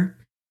avoid fear.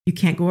 You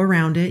can't go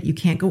around it. You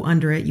can't go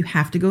under it. You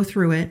have to go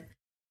through it.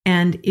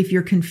 And if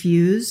you're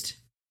confused,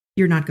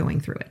 you're not going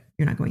through it.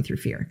 You're not going through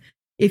fear.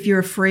 If you're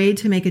afraid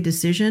to make a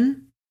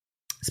decision,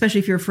 especially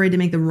if you're afraid to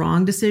make the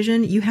wrong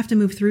decision, you have to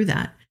move through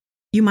that.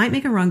 You might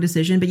make a wrong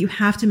decision, but you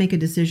have to make a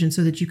decision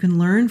so that you can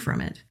learn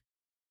from it.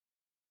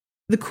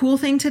 The cool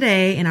thing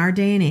today in our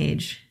day and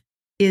age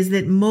is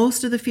that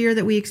most of the fear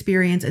that we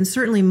experience, and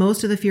certainly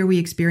most of the fear we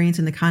experience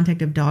in the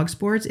context of dog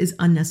sports, is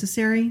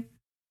unnecessary,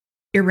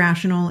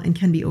 irrational, and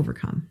can be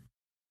overcome.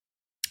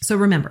 So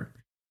remember,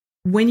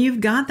 when you've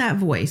got that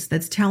voice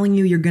that's telling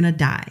you you're going to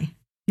die,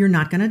 you're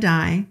not going to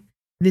die.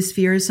 This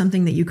fear is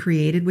something that you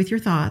created with your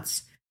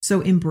thoughts,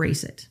 so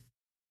embrace it.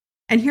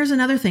 And here's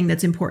another thing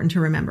that's important to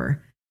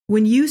remember.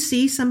 When you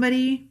see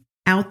somebody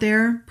out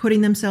there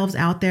putting themselves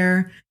out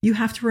there, you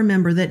have to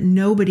remember that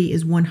nobody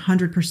is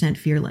 100%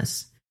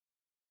 fearless.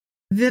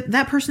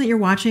 That person that you're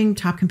watching,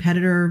 top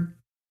competitor,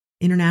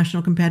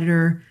 international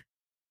competitor,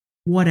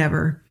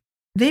 whatever,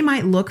 they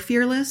might look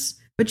fearless,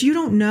 but you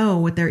don't know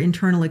what their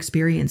internal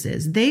experience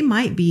is. They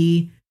might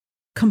be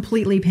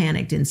completely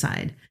panicked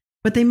inside,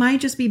 but they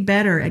might just be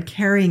better at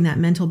carrying that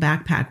mental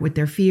backpack with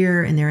their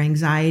fear and their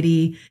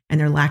anxiety and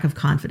their lack of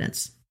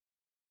confidence.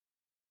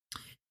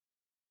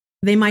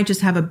 They might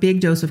just have a big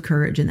dose of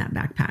courage in that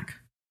backpack.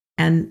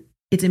 And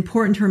it's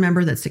important to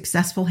remember that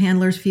successful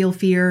handlers feel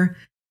fear,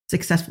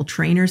 successful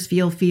trainers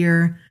feel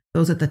fear,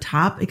 those at the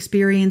top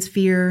experience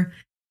fear.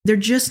 They're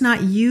just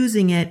not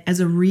using it as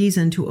a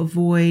reason to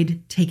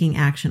avoid taking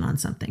action on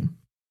something.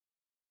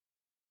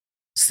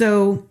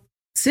 So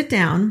sit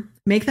down,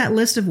 make that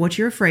list of what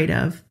you're afraid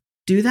of,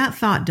 do that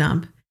thought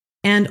dump,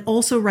 and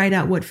also write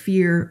out what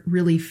fear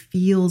really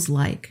feels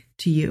like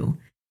to you.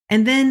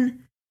 And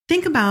then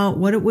think about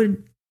what it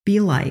would be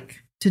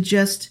like to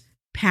just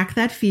pack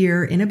that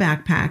fear in a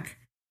backpack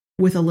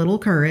with a little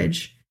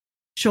courage,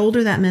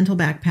 shoulder that mental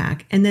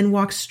backpack, and then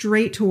walk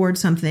straight towards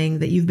something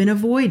that you've been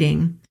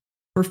avoiding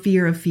for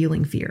fear of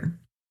feeling fear?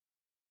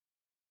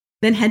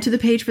 Then head to the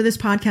page for this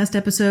podcast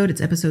episode.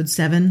 It's episode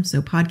 7.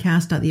 So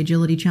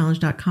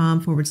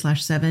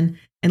podcast.theagilitychallenge.com/7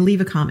 and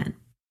leave a comment.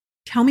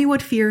 Tell me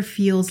what fear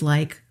feels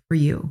like for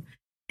you.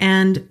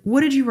 And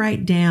what did you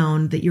write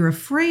down that you're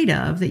afraid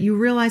of that you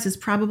realize is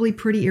probably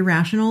pretty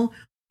irrational,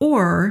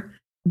 or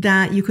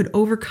that you could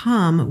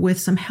overcome with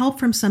some help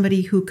from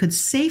somebody who could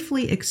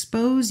safely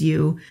expose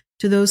you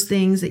to those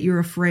things that you're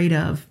afraid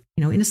of,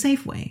 in a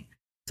safe way,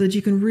 so that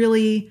you can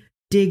really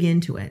dig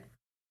into it.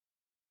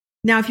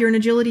 Now, if you're an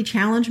Agility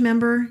Challenge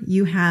member,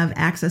 you have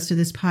access to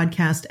this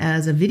podcast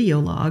as a video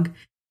log,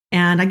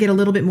 and I get a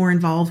little bit more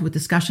involved with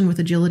discussion with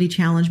Agility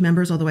Challenge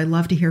members, although I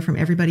love to hear from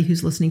everybody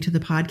who's listening to the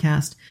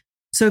podcast.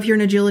 So if you're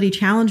an Agility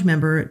Challenge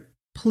member,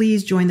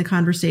 please join the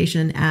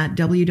conversation at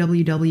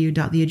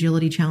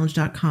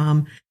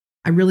www.theagilitychallenge.com.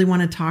 I really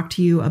want to talk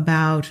to you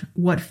about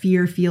what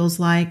fear feels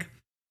like.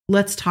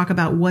 Let's talk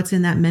about what's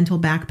in that mental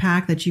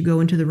backpack that you go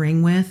into the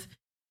ring with.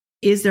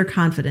 Is there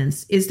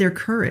confidence? Is there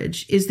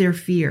courage? Is there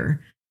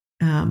fear?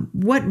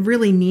 What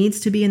really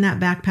needs to be in that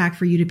backpack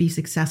for you to be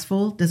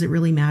successful? Does it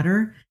really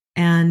matter?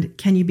 And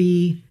can you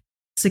be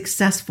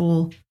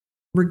successful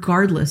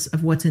regardless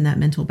of what's in that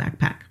mental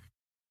backpack?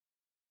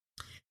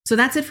 So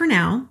that's it for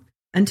now.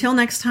 Until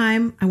next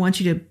time, I want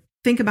you to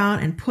think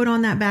about and put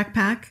on that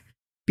backpack.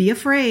 Be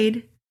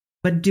afraid,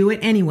 but do it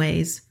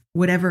anyways,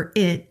 whatever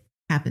it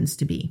happens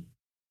to be.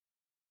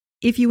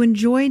 If you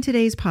enjoyed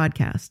today's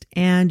podcast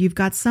and you've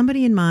got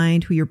somebody in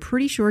mind who you're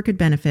pretty sure could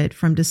benefit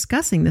from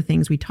discussing the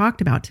things we talked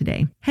about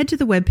today, head to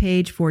the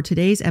webpage for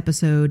today's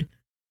episode,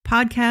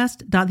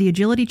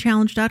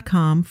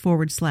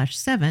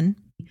 podcast.theagilitychallenge.com/7,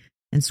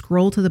 and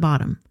scroll to the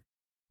bottom.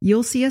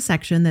 You'll see a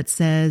section that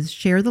says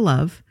Share the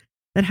Love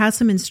that has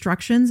some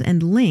instructions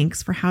and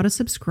links for how to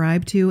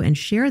subscribe to and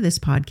share this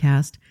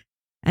podcast,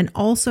 and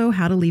also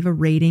how to leave a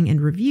rating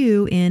and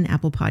review in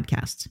Apple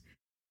Podcasts.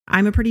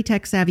 I'm a pretty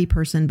tech-savvy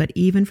person, but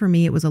even for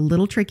me, it was a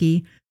little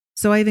tricky,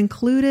 so I've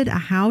included a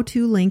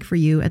how-to link for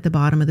you at the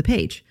bottom of the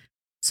page.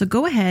 So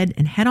go ahead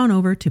and head on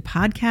over to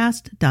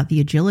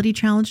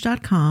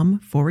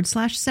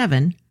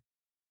podcast.theagilitychallenge.com/7,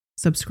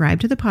 subscribe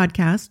to the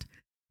podcast,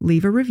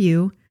 leave a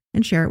review,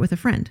 and share it with a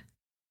friend.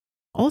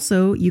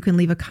 Also, you can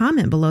leave a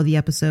comment below the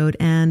episode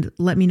and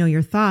let me know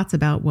your thoughts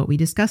about what we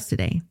discussed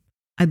today.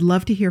 I'd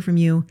love to hear from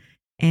you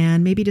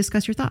and maybe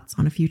discuss your thoughts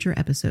on a future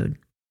episode.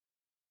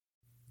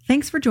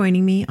 Thanks for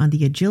joining me on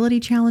the Agility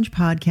Challenge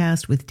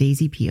podcast with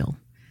Daisy Peel.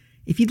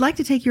 If you'd like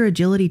to take your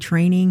agility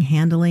training,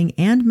 handling,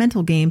 and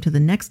mental game to the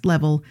next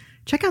level,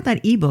 check out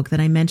that ebook that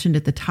I mentioned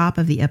at the top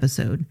of the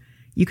episode.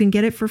 You can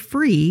get it for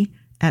free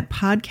at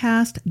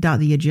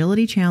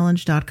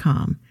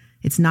podcast.theagilitychallenge.com.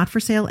 It's not for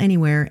sale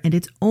anywhere, and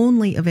it's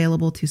only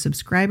available to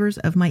subscribers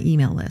of my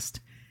email list.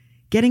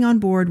 Getting on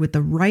board with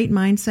the right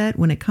mindset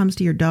when it comes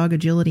to your dog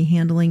agility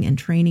handling and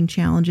training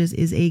challenges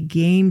is a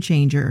game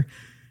changer,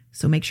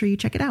 so make sure you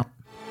check it out.